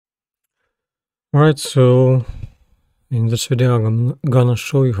Alright, so in this video I'm gonna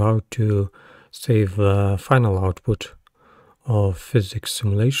show you how to save the final output of physics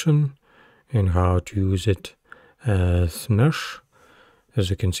simulation and how to use it as mesh. As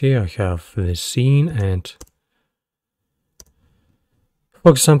you can see, I have this scene, and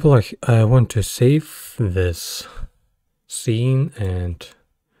for example, I want to save this scene and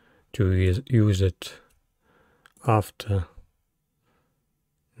to use it after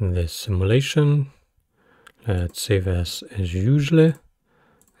this simulation. Let's save as usual,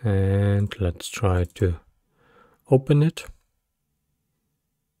 and let's try to open it.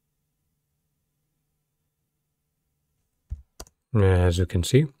 As you can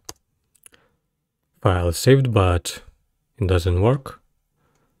see, file is saved, but it doesn't work.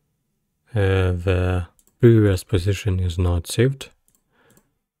 The previous position is not saved.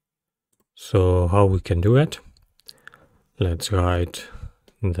 So how we can do it? Let's write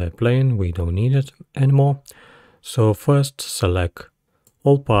the plane, we don't need it anymore. So first select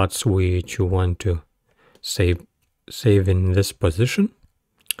all parts which you want to save in this position,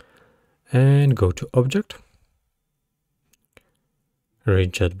 and go to Object,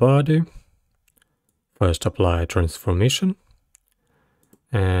 Rigid Body, first apply transformation,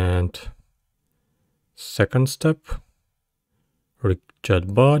 and second step,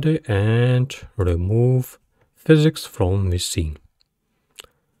 Rigid Body, and remove physics from the scene.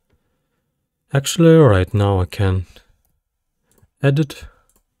 Actually, right now I can edit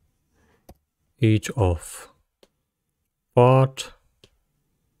each of part,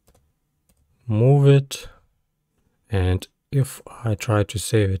 move it, and if I try to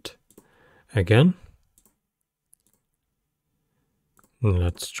save it again,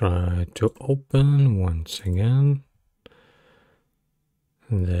 let's try to open once again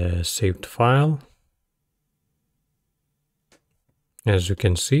the saved file. As you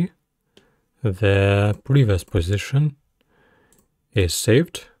can see, the previous position is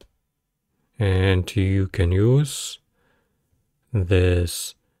saved, and you can use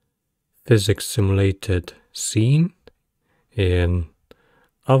this physics simulated scene in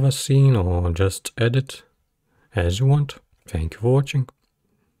other scene or just edit as you want. Thank you for watching.